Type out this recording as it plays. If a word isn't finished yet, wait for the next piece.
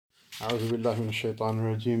أعوذ بالله من الشيطان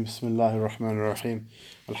الرجيم بسم الله الرحمن الرحيم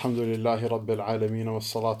الحمد لله رب العالمين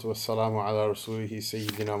والصلاة والسلام على رسوله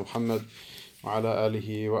سيدنا محمد وعلى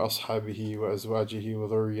آله وأصحابه وأزواجه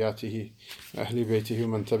وذرياته وأهل بيته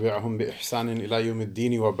ومن تبعهم بإحسان إلى يوم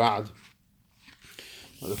الدين وبعد.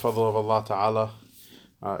 With the fadl of Allah Ta'ala,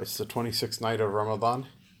 it's the 26th night of Ramadan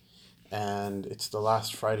and it's the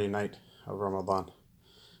last Friday night of Ramadan.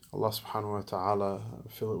 Allah subhanahu wa ta'ala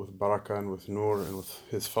fill it with barakah and with nur and with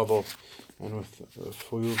His fadl and with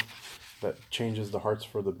fuyud that changes the hearts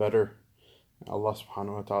for the better. Allah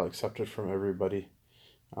subhanahu wa ta'ala accept it from everybody.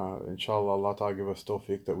 Inshallah, Allah ta'ala give us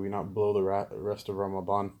tawfiq that we not blow the rest of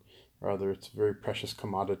Ramadan. Rather, it's a very precious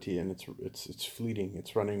commodity and it's fleeting,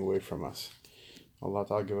 it's running away from us. Allah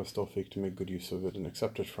ta'ala give us tawfiq to make good use of it and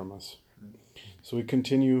accept it from us. So we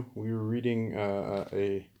continue. We were reading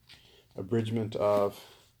a abridgment of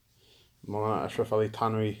Mawlana Ashraf Ali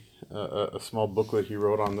Tanwi, a small booklet he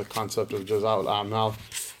wrote on the concept of Jaza'ul A'mal,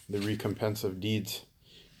 the recompense of deeds.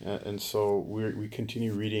 And so we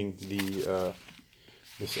continue reading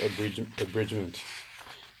this abridgment.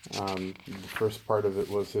 The first part of it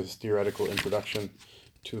was his theoretical introduction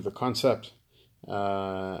to the concept,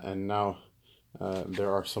 and now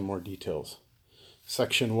there are some more details.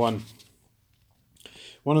 Section 1.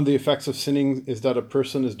 One of the effects of sinning is that a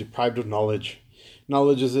person is deprived of knowledge.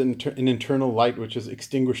 Knowledge is an internal light which is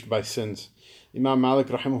extinguished by sins. Imam Malik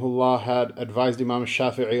rahimahullah had advised Imam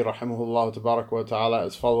Shafi'i rahimahullah tabarak wa ta'ala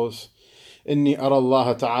as follows: إني أرى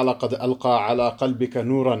الله تعالى قد ألقى على قلبك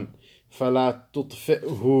نورا فلا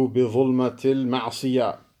تطفئه بظلمة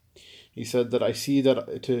المعصية. He said that I see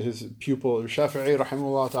that to his pupil Shafi'i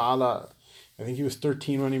rahimahullah ta'ala, I think he was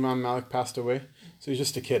 13 when Imam Malik passed away, so he's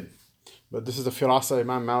just a kid. But this is the firasa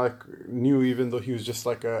Imam Malik knew, even though he was just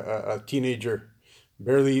like a teenager,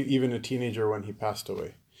 barely even a teenager when he passed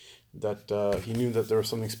away, that he knew that there was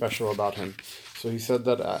something special about him. So he said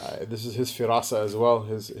that this is his firasa as well,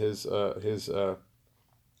 his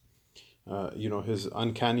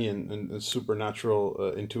uncanny and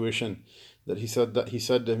supernatural intuition. That he said to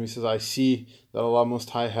him, he says, I see that Allah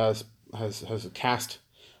Most High has cast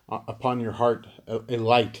upon your heart a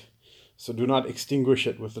light. So do not extinguish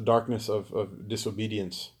it with the darkness of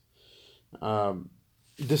disobedience.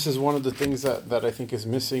 This is one of the things that I think is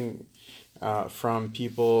missing from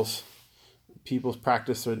people's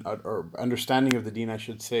practice or understanding of the deen, I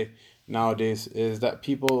should say, nowadays, is that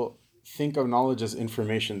people think of knowledge as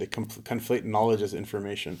information. They conflate knowledge as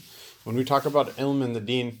information. When we talk about ilm in the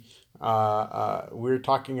deen, we're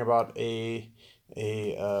talking about a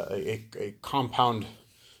compound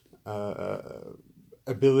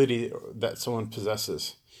ability that someone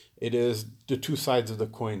possesses. It is the two sides of the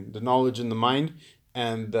coin: the knowledge in the mind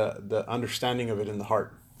and the understanding of it in the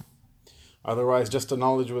heart. Otherwise, just the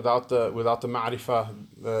knowledge without the ma'rifah,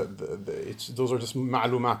 those are just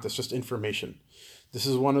ma'lumat. It's just information. This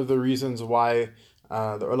is one of the reasons why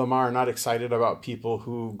the ulama are not excited about people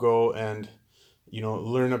who go and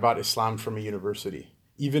learn about Islam from a university,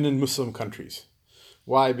 even in Muslim countries.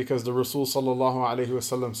 Why? Because the Rasul sallallahu alaihi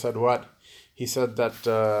wasallam said what? He said that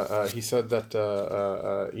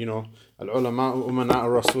al-ulama umana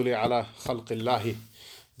ar-rasuli ala khalqillahi,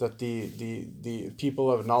 that the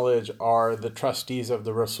people of knowledge are the trustees of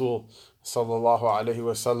the Rasul sallallahu alaihi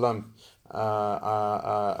wasallam.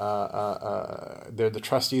 They're the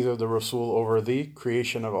trustees of the Rasul over the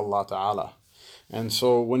creation of Allah Ta'ala. And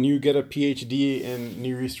so when you get a PhD in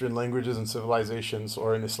Near Eastern languages and civilizations,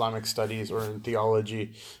 or in Islamic studies, or in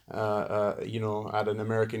theology, at an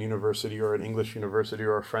American university or an English university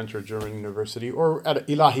or a French or German university, or at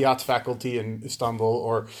Ilahiyat faculty in Istanbul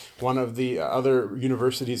or one of the other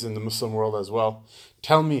universities in the Muslim world as well,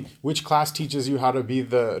 tell me, which class teaches you how to be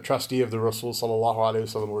the trustee of the Rasul sallallahu alaihi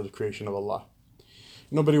wasallam or the creation of Allah?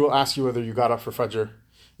 Nobody will ask you whether you got up for Fajr.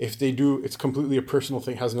 If they do, it's completely a personal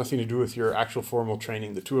thing, has nothing to do with your actual formal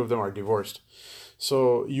training. The two of them are divorced.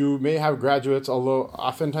 So you may have graduates, although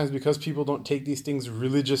oftentimes because people don't take these things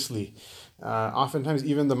religiously, oftentimes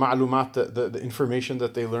even the ma'lumat, the information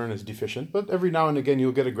that they learn is deficient. But every now and again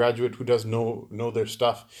you'll get a graduate who does know their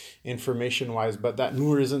stuff information-wise, but that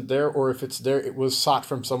nur isn't there, or if it's there, it was sought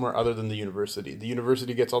from somewhere other than the university. The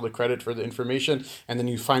university gets all the credit for the information, and then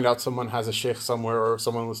you find out someone has a sheikh somewhere, or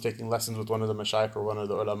someone was taking lessons with one of the mashayikh or one of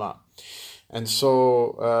the ulama. And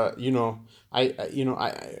so,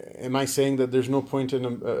 am I saying that there's no point in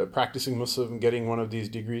a practicing Muslim getting one of these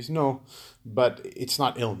degrees? No, but it's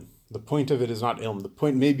not ilm. The point of it is not ilm. The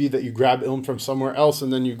point may be that you grab ilm from somewhere else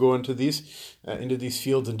and then you go into these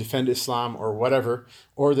fields and defend Islam or whatever,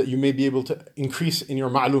 or that you may be able to increase in your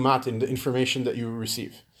ma'lumat, in the information that you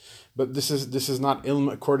receive. But this is not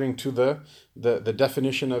ilm according to the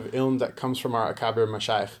definition of ilm that comes from our akabir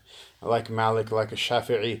mashayikh, like Malik, like a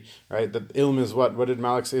Shafi'i, right? That ilm is what? What did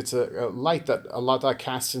Malik say? It's a light that Allah Ta'ala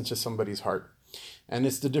casts into somebody's heart. And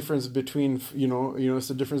it's the difference between, it's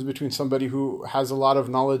the difference between somebody who has a lot of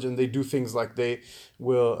knowledge and they do things like they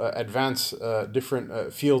will advance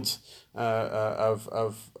different fields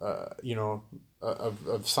of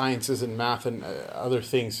sciences and math and other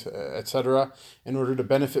things, etc., in order to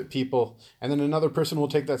benefit people. And then another person will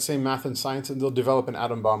take that same math and science and they'll develop an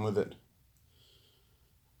atom bomb with it.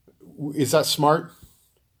 Is that smart?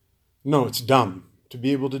 No, it's dumb. To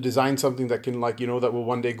be able to design something that can, that will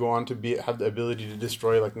one day go on to have the ability to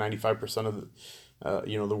destroy 95% of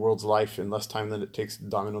the world's life in less time than it takes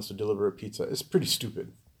Domino's to deliver a pizza is pretty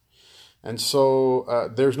stupid. And so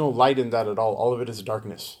there's no light in that at all. All of it is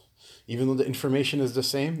darkness. Even though the information is the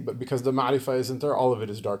same, but because the ma'rifah isn't there, all of it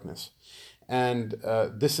is darkness. And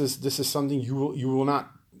this is something you will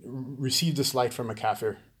not receive this light from a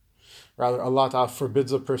kafir. Rather, Allah Ta'ala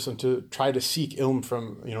forbids a person to try to seek ilm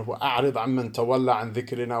from, وَأَعْرِضْ عَمَّنْ تَوَلَّى عَنْ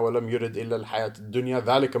ذِكْرِنَا وَلَمْ يُرِدْ إِلَّا الْحَيَاةِ الدُّنْيَا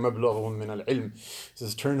ذَلِكَ مَبْلُغُهُم مِّنَ الْعِلْمِ. It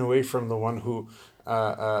says, turn away from the one who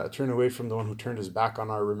turned his back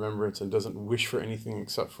on our remembrance and doesn't wish for anything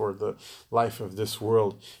except for the life of this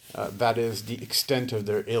world. That is the extent of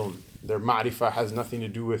their ilm. Their ma'rifah has nothing to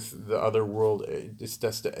do with the other world.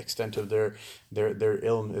 That's the extent of their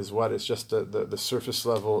ilm is what? It's just the surface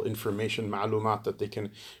level information, ma'lumat, that they can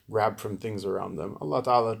grab from things around them. Allah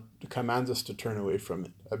Ta'ala commands us to turn away from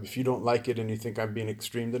it. If you don't like it and you think I'm being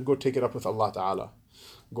extreme, then go take it up with Allah Ta'ala.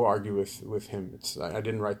 Go argue with him. I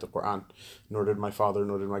didn't write the Quran, nor did my father,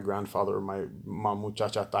 nor did my grandfather, or my mamu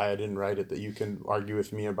chacha tai. I didn't write it, that you can argue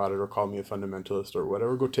with me about it or call me a fundamentalist or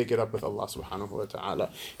whatever. Go take it up with Allah subhanahu wa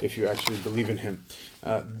ta'ala if you actually believe in him.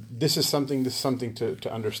 This is something to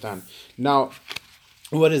understand. Now,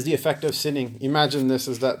 what is the effect of sinning? Imagine this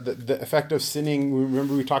is that the effect of sinning,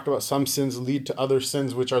 remember we talked about some sins lead to other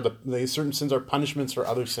sins, which are certain sins are punishments for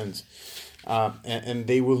other sins. And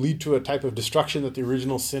they will lead to a type of destruction that the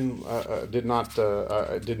original sin did not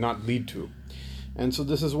lead to. And so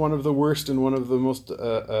this is one of the worst and one of the most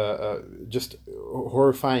just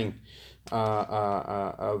horrifying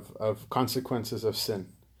of consequences of sin,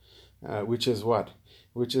 which is what?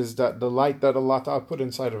 Which is that the light that Allah Ta'ala put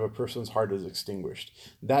inside of a person's heart is extinguished.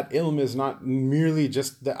 That ilm is not merely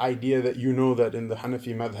just the idea that that in the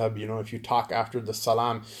Hanafi madhab, if you talk after the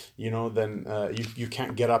salam, then you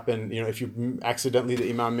can't get up and, if you accidentally, the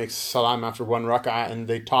imam makes salam after one rak'ah and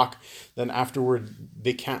they talk, then afterward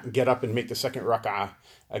they can't get up and make the second rak'ah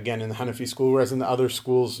again in the Hanafi school, whereas in the other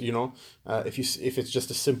schools, if it's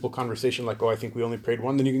just a simple conversation like, I think we only prayed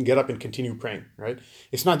one, then you can get up and continue praying, right?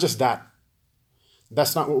 It's not just that.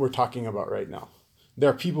 That's not what we're talking about right now. There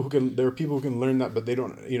are people who can learn that, but they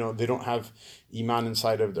don't have iman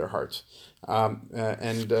inside of their hearts.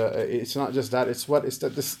 It's not just that. It's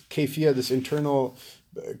that this kayfiyah, this internal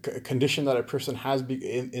condition that a person has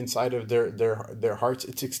inside of their hearts,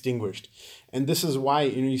 it's extinguished. And this is why,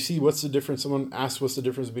 you see, what's the difference? Someone asked what's the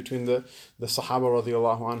difference between the Sahaba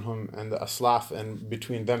radiallahu anhum and the Aslaf, and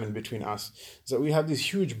between them and between us. Is that we have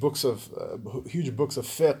these huge books of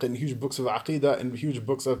fiqh and huge books of aqidah and huge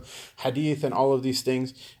books of hadith and all of these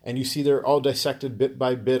things, and you see they're all dissected bit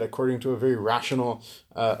by bit according to a very rational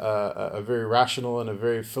and a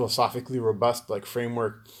very philosophically robust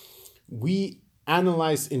framework. We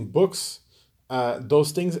analyze in books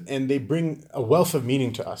those things, and they bring a wealth of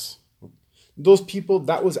meaning to us. Those people,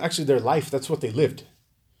 that was actually their life. That's what they lived.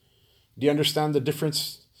 Do you understand the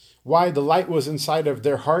difference? Why? The light was inside of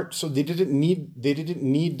their heart, so they didn't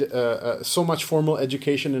need so much formal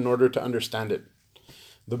education in order to understand it.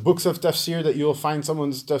 The books of tafsir that you'll find,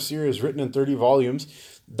 someone's tafsir is written in 30 volumes.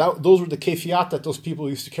 Those were the kayfiyat that those people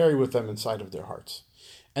used to carry with them inside of their hearts.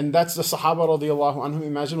 And that's the Sahaba radiallahu anhum.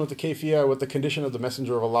 Imagine what the kayfiyah, what the condition of the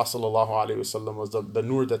Messenger of Allah sallallahu alayhi wasallam was, the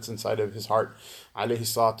nur that's inside of his heart, alayhi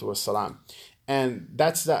salatu wassalam. And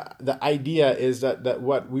that's the idea, is that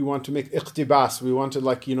what we want to make iqtibas. We want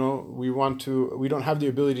to we don't have the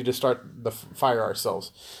ability to start the fire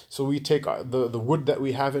ourselves. So we take the wood that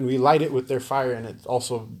we have and we light it with their fire, and it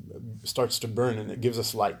also starts to burn and it gives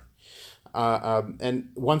us light.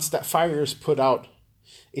 And once that fire is put out,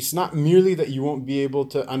 it's not merely that you won't be able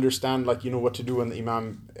to understand what to do when the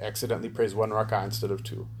imam accidentally prays one rak'ah instead of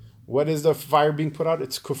two. What is the fire being put out?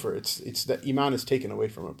 It's kufr. It's that iman is taken away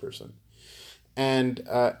from a person. And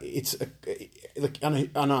it's in a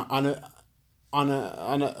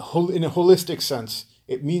holistic sense,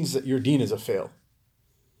 it means that your deen is a fail.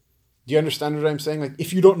 Do Do you understand what I'm saying? Like,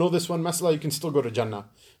 if you don't know this one masala, you can still go to Jannah.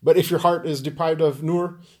 But if your heart is deprived of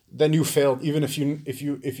nur, then you failed. Even if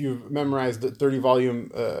you've memorized the 30 volume,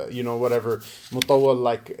 whatever mutawwal,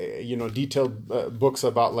 like detailed books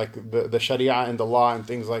about like the Sharia and the law and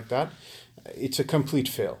things like that, it's a complete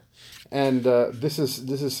fail. And this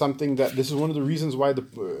is something that this is one of the reasons why the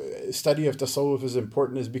study of tasawwuf is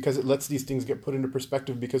important, is because it lets these things get put into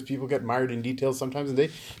perspective, because people get mired in details sometimes and they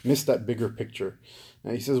miss that bigger picture.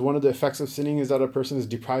 And he says one of the effects of sinning is that a person is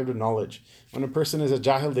deprived of knowledge. When a person is a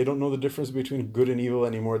jahil, they don't know the difference between good and evil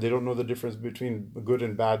anymore. They don't know the difference between good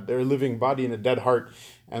and bad. They're a living body in a dead heart,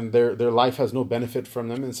 and their life has no benefit from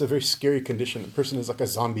them. And it's a very scary condition. A person is like a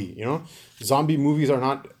zombie, Zombie movies are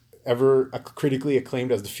not ever critically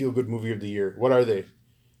acclaimed as the feel-good movie of the year. What are they?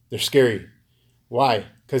 They're scary. Why?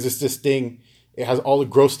 Because it's this thing, it has all the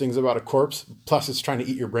gross things about a corpse, plus it's trying to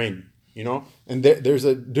eat your brain, And there's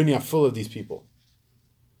a dunya full of these people.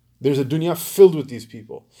 There's a dunya filled with these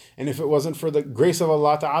people. And if it wasn't for the grace of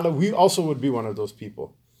Allah Ta'ala, we also would be one of those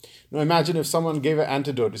people. Now imagine if someone gave an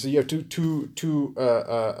antidote. So you have two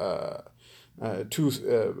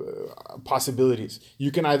possibilities.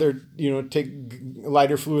 You can either, take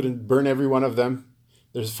lighter fluid and burn every one of them.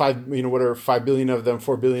 There's 5 billion of them,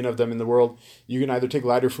 4 billion of them in the world. You can either take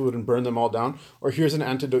lighter fluid and burn them all down, or here's an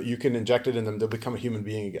antidote, you can inject it in them, they'll become a human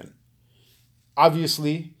being again.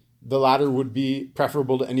 Obviously, the latter would be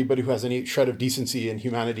preferable to anybody who has any shred of decency and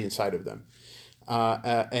humanity inside of them.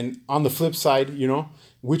 And on the flip side,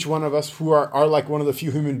 which one of us who are like one of the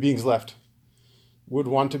few human beings left would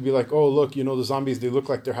want to be like, oh, look, the zombies, they look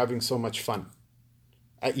like they're having so much fun.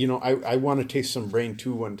 I want to taste some brain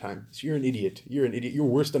too one time. So you're an idiot. You're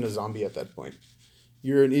worse than a zombie at that point.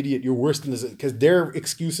 You're an idiot. You're worse than this, because their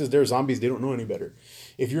excuse is they're zombies. They don't know any better.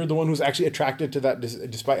 If you're the one who's actually attracted to that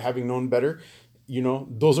despite having known better,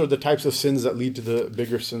 those are the types of sins that lead to the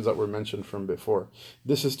bigger sins that were mentioned from before.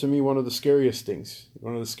 This is, to me, one of the scariest things.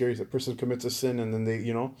 One of the scariest. A person commits a sin and then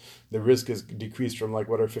the risk is decreased from like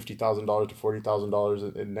 $50,000 to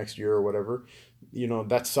 $40,000 in next year or whatever.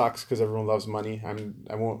 That sucks because everyone loves money.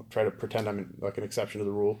 I won't try to pretend I'm like an exception to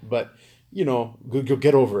the rule, but you'll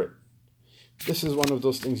get over it. This is one of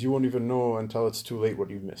those things you won't even know until it's too late what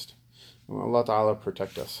you've missed. Allah Ta'ala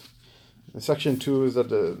protect us. Section 2 is that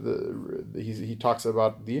he talks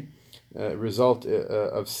about the result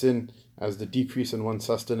of sin as the decrease in one's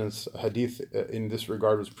sustenance. Hadith in this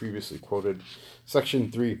regard was previously quoted.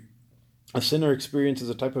 Section 3, a sinner experiences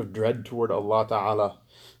a type of dread toward Allah Ta'ala.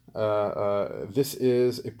 This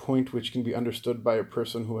is a point which can be understood by a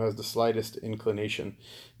person who has the slightest inclination.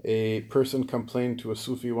 A person complained to a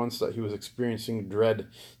Sufi once that he was experiencing dread.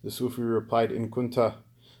 The Sufi replied, إن كنت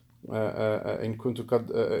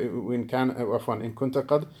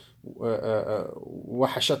قد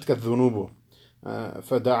وحشتك الذنوب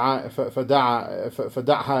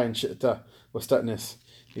فدعها إن شئت واستأنس.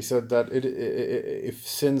 He said that if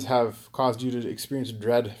sins have caused you to experience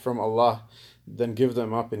dread from Allah, then give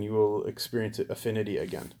them up and you will experience affinity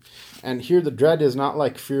again. And here the dread is not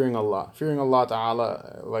like fearing Allah. Fearing Allah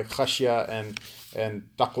Ta'ala, like khashya and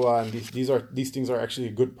taqwa, and these things are actually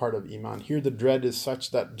a good part of iman. Here the dread is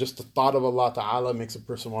such that just the thought of Allah Ta'ala makes a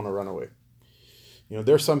person want to run away.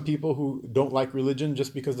 There's some people who don't like religion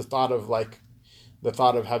just because the thought of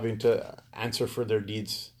having to answer for their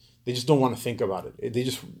deeds, they just don't want to think about it.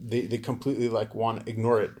 They completely want to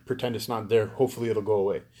ignore it, pretend it's not there. Hopefully it'll go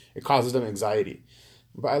away. It causes them anxiety.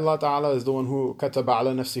 But Allah Ta'ala is the one who kataba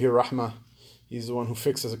ala nafsihi rahmah. He's the one who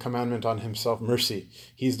fixes a commandment on himself, mercy.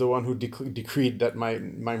 He's the one who decreed that my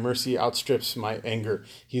mercy outstrips my anger.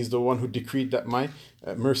 He's the one who decreed that my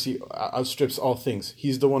mercy outstrips all things.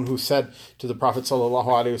 He's the one who said to the Prophet sallallahu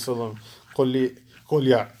alaihi wasallam, قُلْ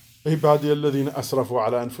يَا عِبَادِيَ الَّذِينَ أَسْرَفُوا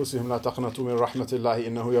عَلَى أَنفُسِهِمْ لَا تَقْنَطُوا مِنْ رَحْمَةِ اللَّهِ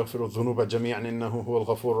إِنَّهُ يَغْفِرُ الذُّنُوبَ جَمِيعًا إِنَّهُ هُوَ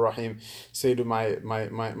الْغَفُورُ الرَّحِيمُ. Say to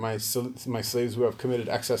my slaves who have committed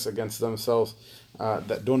excess against themselves,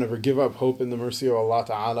 that don't ever give up hope in the mercy of Allah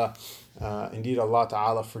Ta'ala. Indeed, Allah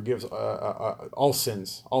Ta'ala forgives all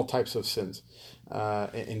sins, all types of sins.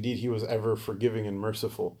 Indeed, He was ever forgiving and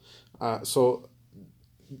merciful. So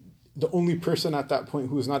the only person at that point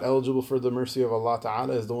who is not eligible for the mercy of Allah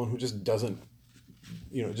Ta'ala is the one who just doesn't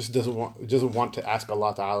want to ask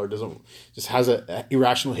Allah Ta'ala, or just has an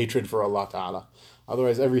irrational hatred for Allah Ta'ala.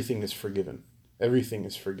 Otherwise, everything is forgiven. Everything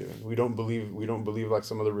is forgiven. We don't believe like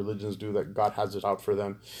some other religions do that God has it out for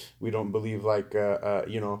them. We don't believe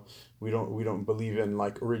we don't believe in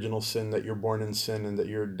like original sin, that you're born in sin and that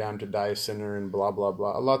you're damned to die a sinner and blah blah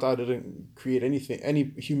blah. Allah Ta'ala didn't create any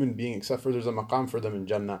human being except for there's a maqam for them in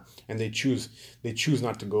Jannah, and they choose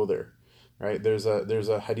not to go there. right? There's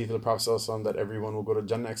a hadith of the Prophet ﷺ that everyone will go to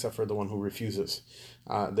Jannah except for the one who refuses.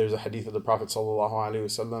 There's a hadith of the Prophet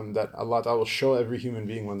ﷺ that Allah Ta'ala will show every human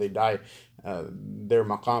being when they die their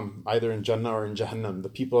maqam, either in Jannah or in Jahannam. The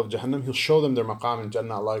people of Jahannam, He'll show them their maqam in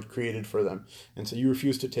Jannah Allah created for them. And so you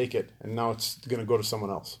refuse to take it, and now it's going to go to someone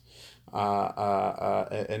else.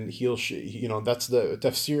 And He'll, that's the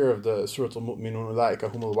tafsir of the Surah Al-Mu'minun, أُولَٰئِكَ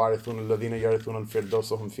هُمُ الْوَارِثُونَ الَّذِينَ يَرِثُونَ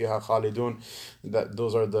الْفِرْدَوْسَ هُمْ فِيهَا خَالِدُونَ. That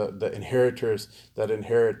those are the inheritors that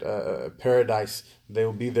inherit paradise. They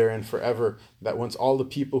will be therein forever. That once all the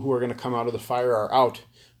people who are going to come out of the fire are out,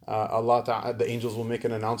 Allah Ta'ala, the angels will make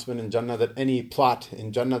an announcement in Jannah that any plot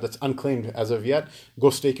in Jannah that's unclaimed as of yet, go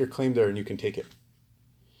stake your claim there and you can take it.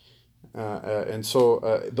 And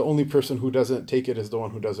so the only person who doesn't take it is the one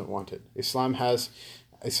who doesn't want it. Islam has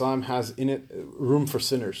in it room for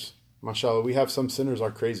sinners. MashaAllah, we have some sinners are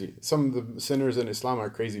crazy. Some of the sinners in Islam are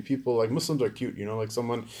crazy. People, like Muslims are cute, like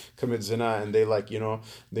someone commits zina and they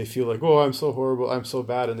they feel like, oh, I'm so horrible, I'm so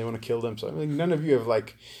bad, and they want to kill them. So I mean, none of you have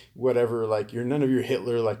none of you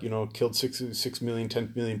Hitler, killed 6 million,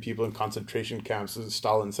 10 million people in concentration camps.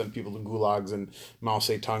 Stalin sent people to gulags, and Mao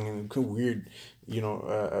Zedong, and weird,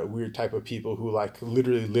 a weird type of people who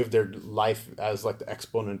literally live their life as the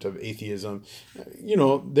exponent of atheism.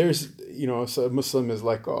 So a Muslim is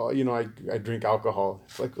like, oh, I drink alcohol.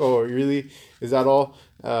 It's like, oh, really? Is that all?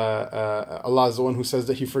 Allah is the one who says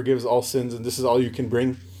that He forgives all sins, and this is all you can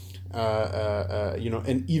bring.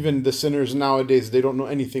 And even the sinners nowadays, they don't know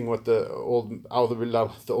anything what the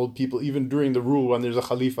old people, even during the rule when there's a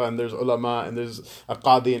Khalifa and there's ulama and there's a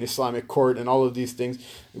Qadi and Islamic court and all of these things,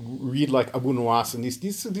 read like Abu Nuwas, and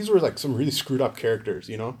these were some really screwed up characters,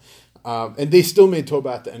 and they still made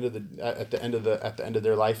tawbah at the end of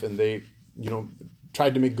their life, and they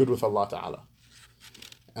tried to make good with Allah Ta'ala.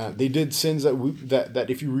 They did sins that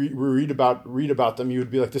if you read about them, you would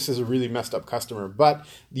be like, this is a really messed up customer. But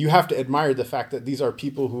you have to admire the fact that these are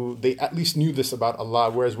people who they at least knew this about Allah,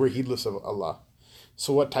 whereas we're heedless of Allah.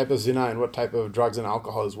 So what type of zina and what type of drugs and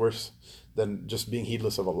alcohol is worse than just being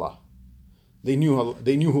heedless of Allah? They knew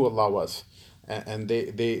who Allah was, and they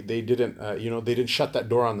didn't they didn't shut that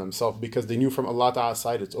door on themselves, because they knew from Allah Ta'ala's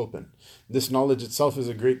side it's open. This knowledge itself is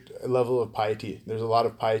a great level of piety. There's a lot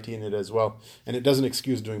of piety in it as well, and it doesn't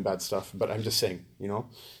excuse doing bad stuff. But I'm just saying,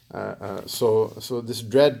 so this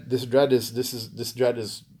dread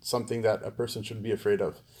is something that a person should be afraid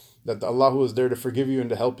of. That the Allah who is there to forgive you and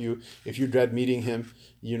to help you, if you dread meeting Him,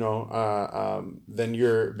 then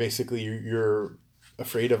you're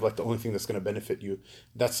afraid of the only thing that's going to benefit you.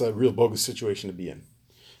 That's a real bogus situation to be in,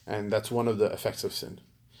 and that's one of the effects of sin.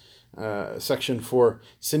 Section 4,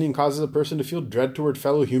 sinning causes a person to feel dread toward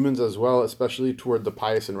fellow humans as well, especially toward the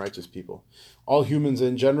pious and righteous people. All humans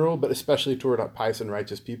in general, but especially toward pious and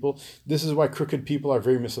righteous people. This is why crooked people are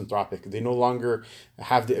very misanthropic. They no longer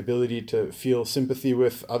have the ability to feel sympathy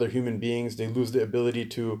with other human beings. They lose the ability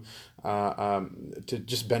to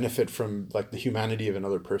just benefit from the humanity of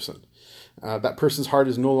another person. That person's heart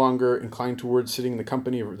is no longer inclined towards sitting in the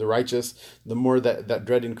company of the righteous. The more that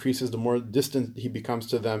dread increases, the more distant he becomes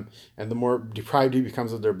to them, and the more deprived he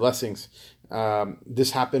becomes of their blessings.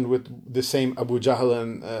 This happened with the same Abu Jahl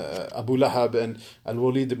and Abu Lahab and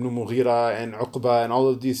Al-Walid ibn Mughira and Uqba and all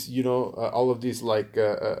of these,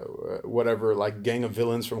 gang of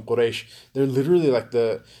villains from Quraysh. They're literally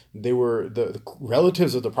they were the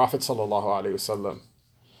relatives of the Prophet sallallahu alaihi wasallam.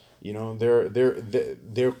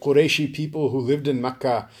 They're Qurayshi people who lived in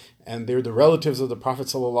Mecca, and they're the relatives of the Prophet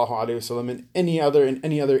sallallahu alaihi wasallam. In any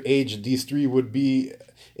other age, these three would be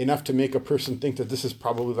enough to make a person think that this is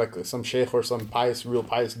probably some sheikh or some real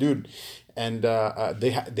pious dude, and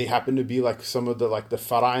they happen to be some of the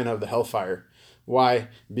fara'in of the hellfire. Why?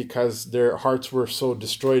 Because their hearts were so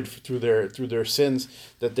destroyed through their sins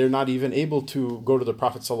that they're not even able to go to the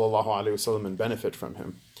Prophet sallallahu alaihi wasallam and benefit from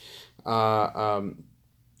him.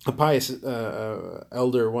 A pious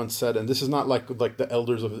elder once said, and this is not like the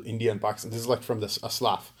elders of India and Pakistan, this is from the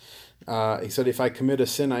Aslaf. He said, if I commit a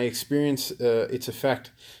sin, I experience its effect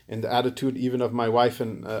in the attitude even of my wife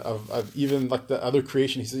and of even the other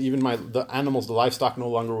creation. He said, even the animals, the livestock no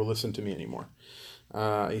longer will listen to me anymore.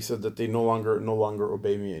 He said that they no longer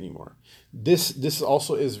obey me anymore. This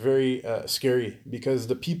also is very scary, because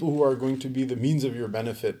the people who are going to be the means of your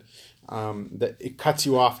benefit, that it cuts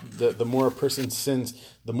you off. The more a person sins,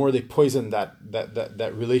 the more they poison that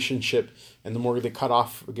relationship, and the more they get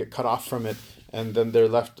cut off from it, and then they're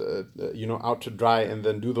left out to dry, and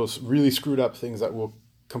then do those really screwed up things that will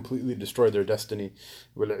completely destroy their destiny.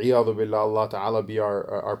 Wal-'iyadhu billah, Allah Ta'ala be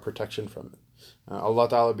our protection from it. Allah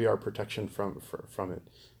Ta'ala be our protection from it.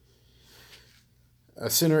 A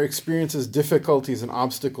sinner experiences difficulties and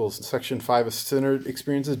obstacles. Section 5, a sinner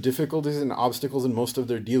experiences difficulties and obstacles in most of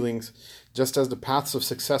their dealings, just as the paths of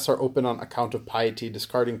success are open on account of piety.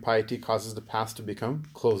 Discarding piety causes the paths to become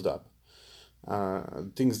closed up.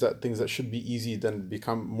 Things that should be easy then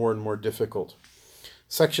become more and more difficult.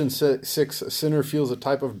 Section 6, a sinner feels a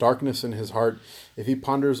type of darkness in his heart. If he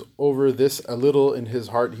ponders over this a little in his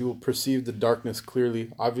heart, he will perceive the darkness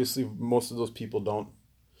clearly. Obviously, most of those people don't.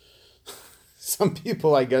 Some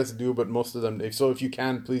people, I guess, do, but most of them. So if you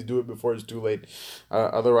can, please do it before it's too late.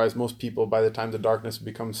 Otherwise, most people, by the time the darkness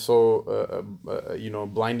becomes so,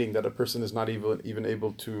 blinding that a person is not even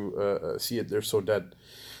able to see it, they're so dead.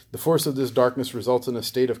 The force of this darkness results in a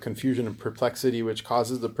state of confusion and perplexity, which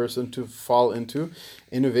causes the person to fall into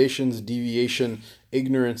innovations, deviation,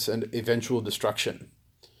 ignorance, and eventual destruction.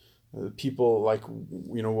 People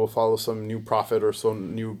will follow some new prophet or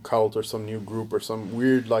some new cult or some new group or some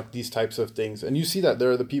weird these types of things, and you see that there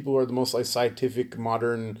are the people who are the most scientific,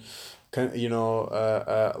 modern,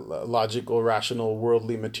 logical, rational,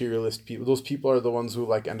 worldly, materialist people. Those people are the ones who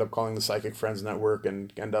end up calling the Psychic Friends Network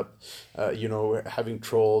and end up having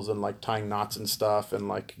trolls and tying knots and stuff and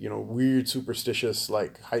weird superstitious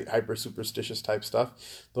hyper superstitious type stuff.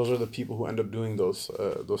 Those are the people who end up doing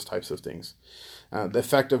those types of things. The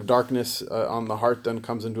effect of darkness on the heart then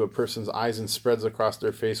comes into a person's eyes and spreads across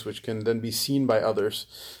their face, which can then be seen by others.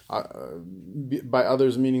 By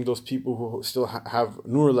others meaning those people who still have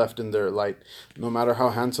nur left in their light. No matter how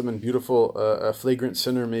handsome and beautiful a flagrant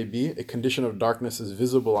sinner may be, a condition of darkness is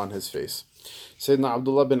visible on his face. Sayyidina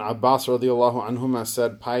Abdullah bin Abbas radiallahu anhuma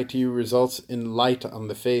said, piety results in light on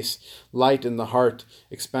the face, light in the heart,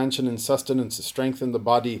 expansion and sustenance, strength in the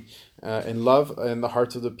body, and love in the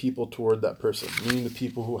hearts of the people toward that person, meaning the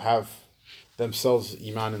people who have themselves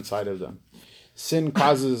iman inside of them. Sin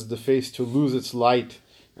causes the face to lose its light,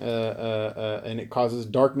 and it causes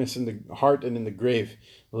darkness in the heart and in the grave,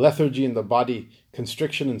 lethargy in the body,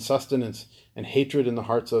 constriction and sustenance, and hatred in the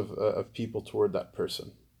hearts of people toward that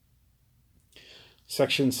person.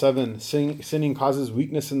 Section 7, sinning causes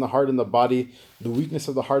weakness in the heart and the body. The weakness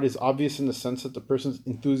of the heart is obvious in the sense that the person's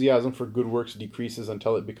enthusiasm for good works decreases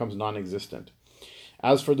until it becomes non-existent.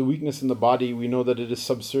 As for the weakness in the body, we know that it is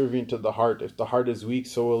subservient to the heart. If the heart is weak,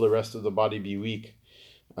 so will the rest of the body be weak.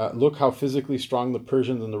 Look how physically strong the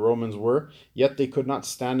Persians and the Romans were, yet they could not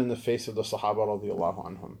stand in the face of the Sahaba radiallahu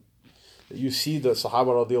anhum. You see the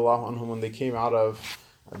Sahaba radiallahu anhum, when they came out of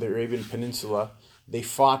the Arabian Peninsula, they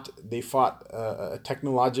fought a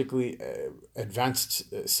technologically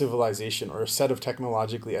advanced civilization, or a set of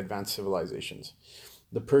technologically advanced civilizations.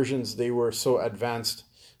 The Persians, they were so advanced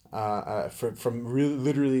from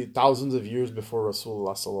literally thousands of years before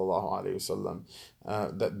Rasulullah sallallahu alaihi wasallam,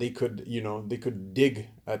 that they could dig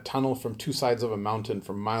a tunnel from two sides of a mountain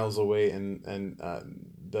from miles away, and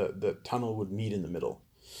the tunnel would meet in the middle.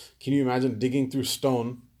 Can you imagine digging through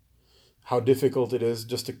stone? How difficult it is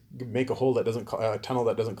just to make a tunnel that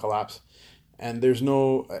doesn't collapse, and there's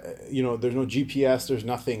no GPS, there's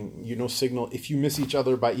nothing, no signal. If you miss each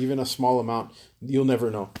other by even a small amount, you'll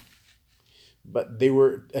never know. But they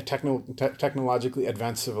were a technologically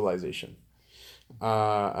advanced civilization,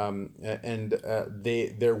 their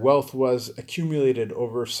wealth was accumulated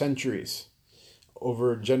over centuries,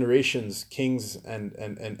 over generations, kings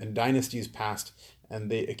and dynasties passed. And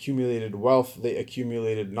they accumulated wealth, they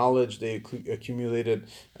accumulated knowledge, they accumulated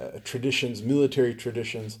traditions, military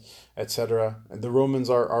traditions, etc. And the Romans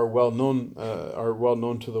are well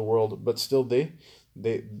known to the world, but still they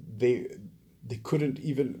couldn't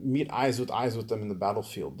even meet eyes with them in the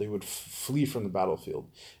battlefield. They would flee from the battlefield.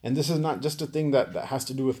 And this is not just a thing that has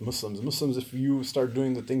to do with Muslims. Muslims, if you start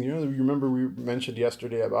doing the thing, you remember we mentioned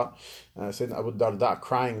yesterday about Sayyidina Abu Darda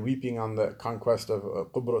crying, weeping on the conquest of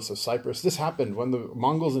Qubros of Cyprus. This happened when the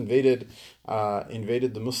Mongols invaded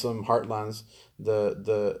the Muslim heartlands.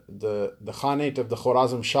 The Khanate of the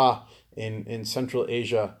Khwarazm Shah in Central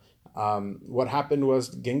Asia. What happened was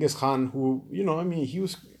Genghis Khan, who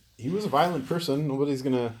he was a violent person. Nobody's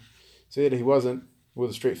gonna say that he wasn't,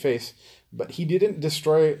 with a straight face. But he didn't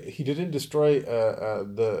destroy the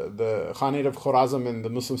Khanate of Khwarazm and the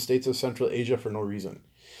Muslim states of Central Asia for no reason.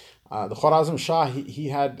 The Khwarazm Shah, he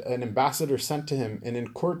had an ambassador sent to him, and in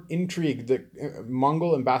court intrigue, the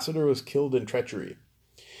Mongol ambassador was killed in treachery.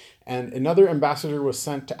 And another ambassador was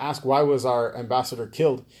sent to ask, why was our ambassador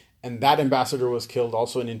killed? And that ambassador was killed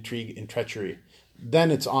also in intrigue, in treachery.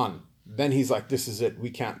 Then it's on. Then he's like, this is it. We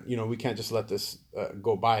can't just let this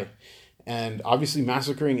go by. And obviously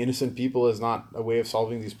massacring innocent people is not a way of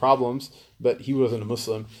solving these problems, but he wasn't a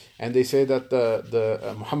Muslim. And they say that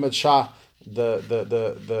the Muhammad Shah,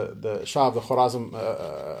 the Shah of the Khwarazm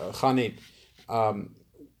Khanate,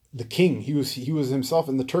 the king, he was himself,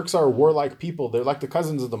 and the Turks are a warlike people. They're like the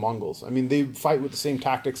cousins of the Mongols. I mean, they fight with the same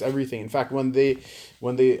tactics, everything. In fact, when they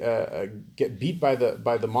get beat by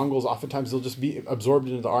the Mongols, oftentimes they'll just be absorbed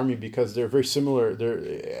into the army because they're very similar. They're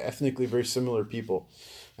ethnically very similar people.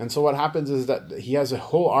 And so what happens is that he has a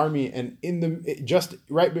whole army, and just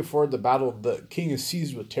right before the battle, the king is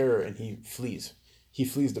seized with terror and he flees. He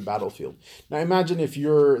flees the battlefield. Now imagine if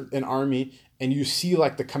you're an army and you see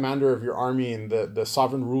like the commander of your army and the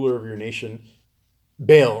sovereign ruler of your nation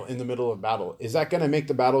bail in the middle of battle. Is that going to make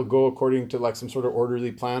the battle go according to like some sort of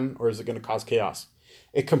orderly plan, or is it going to cause chaos?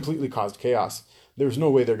 It completely caused chaos. There's no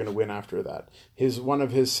way they're going to win after that. One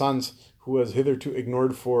of his sons, who was hitherto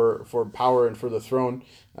ignored for power and for the throne,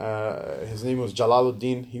 his name was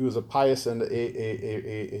Jalaluddin. He was a pious and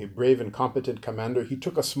a brave and competent commander. He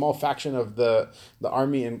took a small faction of the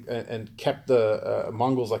army and kept the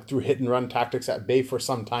Mongols like through hit and run tactics at bay for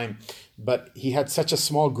some time. But he had such a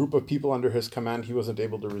small group of people under his command, he wasn't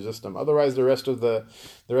able to resist them. Otherwise, the rest of the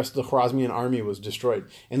Khwarezmian army was destroyed.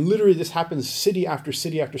 And literally, this happens city after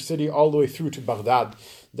city after city, all the way through to Baghdad.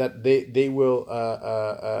 That they will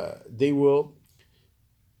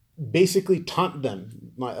basically taunt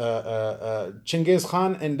them. Chinggis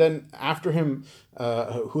Khan, and then after him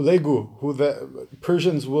Hulegu, who the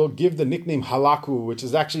Persians will give the nickname Halaku, which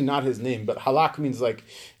is actually not his name, but Halak means like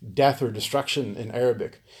death or destruction in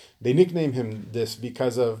Arabic. They nickname him this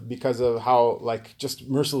because of how like just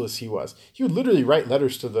merciless he was. He would literally write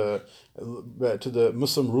letters to the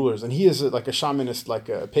Muslim rulers, and he is like a shamanist, like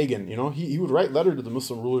a pagan. You know, he would write letter to the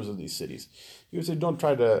Muslim rulers of these cities. He would say, "Don't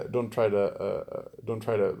try to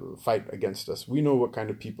fight against us. We know what kind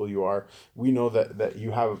of people you are. We know that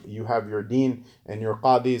you have your deen and your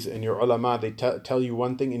qadis and your ulama. They tell you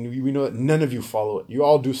one thing, and we know that none of you follow it. You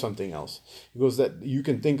all do something else." He goes that you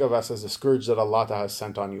can think of us as a scourge that Allah has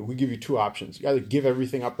sent on you. We give you two options: you either give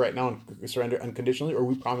everything up right now and surrender unconditionally, or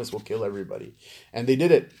we promise we'll kill everybody. And they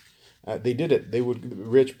did it. They did it. They would,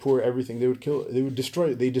 rich, poor, everything. They would kill. They would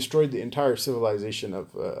destroy. They destroyed the entire civilization of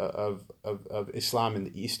Islam in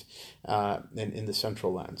the East and in the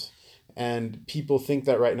Central lands. And people think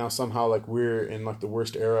that right now somehow like we're in like the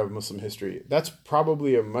worst era of Muslim history. That's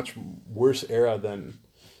probably a much worse era than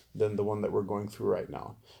the one that we're going through right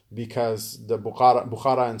now, because the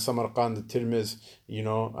Bukhara and Samarkand, the Tirmiz,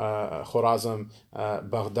 Khorazm,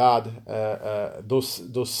 Baghdad,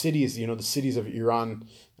 those cities, the cities of Iran,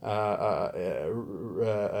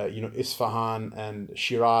 Isfahan and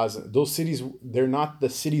Shiraz, those cities, they're not the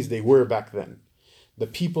cities they were back then. The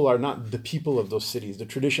people are not the people of those cities. The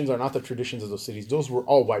traditions are not the traditions of those cities. Those were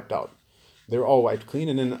all wiped out. They were all wiped clean,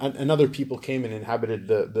 and then another people came and inhabited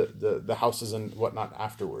the houses and whatnot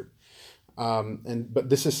afterward. But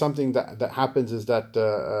this is something that happens, is that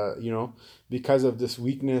because of this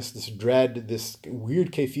weakness, this dread, this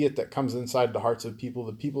weird kayfiyat that comes inside the hearts of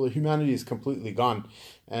people, humanity is completely gone,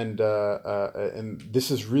 and this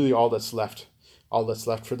is really all that's left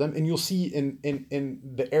for them. And you'll see in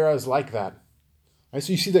the eras like that. Right,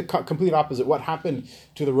 so you see the complete opposite. What happened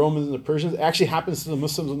to the Romans and the Persians actually happens to the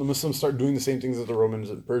Muslims when the Muslims start doing the same things that the Romans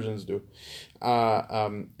and Persians do.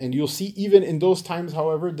 And you'll see even in those times,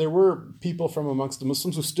 however, there were people from amongst the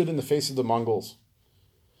Muslims who stood in the face of the Mongols.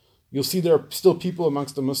 You'll see there are still people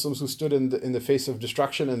amongst the Muslims who stood in the face of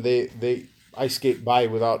destruction, and they ice skate by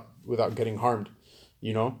without getting harmed.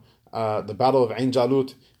 The Battle of Ain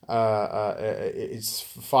Jalut, it's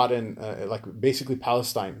fought in like basically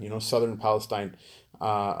Palestine, southern Palestine,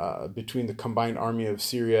 between the combined army of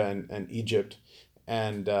Syria and Egypt.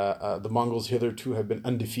 And the Mongols hitherto have been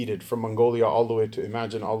undefeated from Mongolia all the way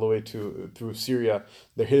to through Syria.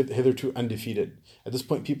 They're hitherto undefeated. At this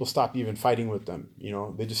point, people stop even fighting with them.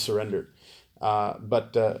 They just surrendered.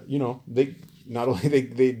 But they not only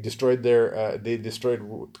they destroyed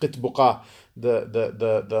Qitbuqa,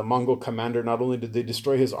 the Mongol commander. Not only did they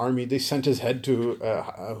destroy his army, they sent his head to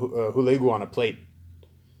Hulegu on a plate.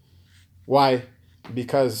 Why?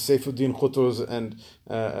 Because Saifuddin Qutuz and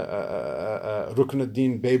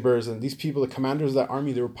Ruknuddin Baybars and these people, the commanders of that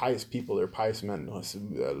army, they were pious people. They were pious men.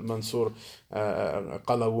 Mansur,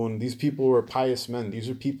 Qalawun, these people were pious men. These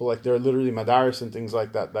are people like there are literally madaris and things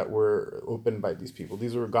like that were opened by these people.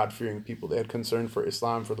 These were God-fearing people. They had concern for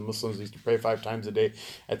Islam, for the Muslims. They used to pray 5 times a day,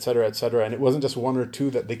 etc., etc. And it wasn't just one or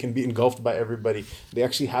two that they can be engulfed by everybody. They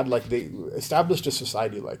actually had they established a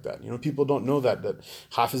society like that. People don't know that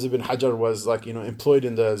Hafiz ibn Hajar was employed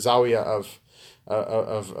in the Zawiya of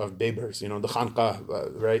Baybars, the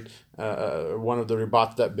Khanqah, right? One of the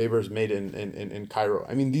ribat that Baybars made in Cairo.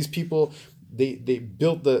 I mean, these people, they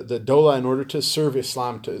built the Dawla in order to serve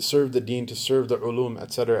Islam, to serve the deen, to serve the ulum,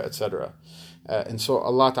 etc., etc. And so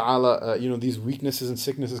Allah Ta'ala, these weaknesses and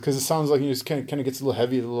sicknesses, because it sounds like it kind of gets a little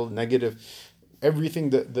heavy, a little negative. Everything,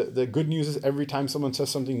 the good news is every time someone says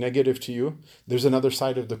something negative to you, there's another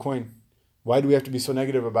side of the coin. Why do we have to be so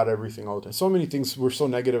negative about everything all the time? So many things we're so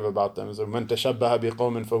negative about them. So man tashabbaha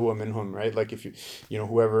biqawmin fahuwa minhum, right? Like if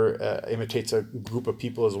whoever imitates a group of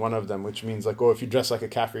people is one of them, which means like, if you dress like a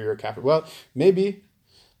kafir, you're a kafir. Well, maybe,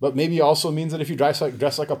 but maybe also means that if you dress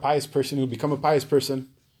like a pious person, you'll become a pious person.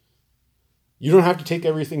 You don't have to take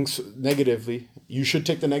everything negatively. You should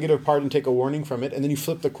take the negative part and take a warning from it, and then you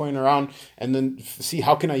flip the coin around and then see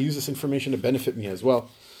how can I use this information to benefit me as well.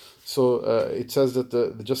 So it says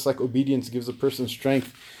that just like obedience gives a person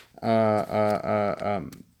strength,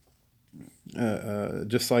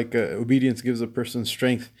 just like obedience gives a person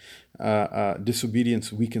strength,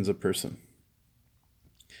 disobedience weakens a person.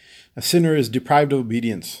 A sinner is deprived of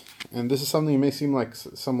obedience, and this is something that may seem like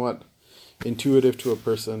somewhat intuitive to a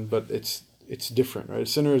person, but it's different, right? A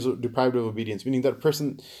sinner is deprived of obedience, meaning that a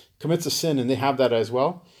person commits a sin and they have that as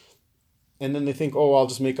well, and then they think, I'll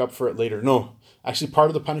just make up for it later. No, actually, part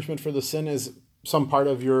of the punishment for the sin is some part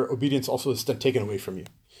of your obedience also is then taken away from you.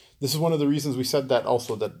 This is one of the reasons we said that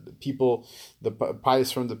also, that people, the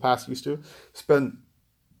pious from the past, used to spend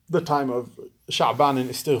the time of Sha'ban and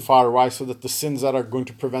istighfar. Why? So that the sins that are going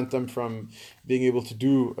to prevent them from being able to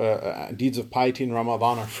do deeds of piety in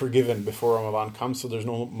Ramadan are forgiven before Ramadan comes, so there's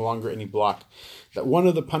no longer any block. That one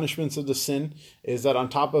of the punishments of the sin is that on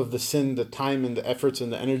top of the sin, the time and the efforts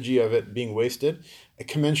and the energy of it being wasted, a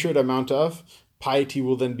commensurate amount of piety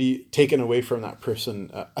will then be taken away from that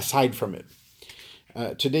person aside from it.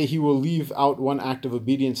 Today he will leave out one act of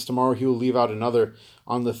obedience, tomorrow he will leave out another,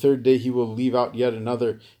 on the third day he will leave out yet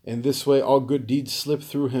another. In this way all good deeds slip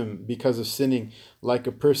through him because of sinning, like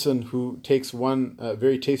a person who takes one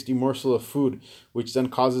very tasty morsel of food, which then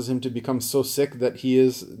causes him to become so sick that he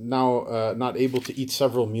is now not able to eat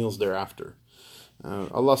several meals thereafter.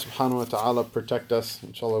 Allah subhanahu wa ta'ala protect us.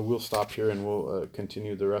 Inshallah, we'll stop here and we'll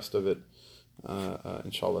continue the rest of it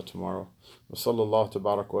inshallah tomorrow. Wa sallallahu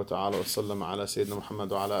tabarak wa ta'ala wa sallam ala sayyidina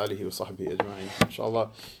Muhammad wa ala alihi wa sahbihi ajma'in.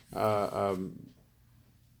 Inshallah,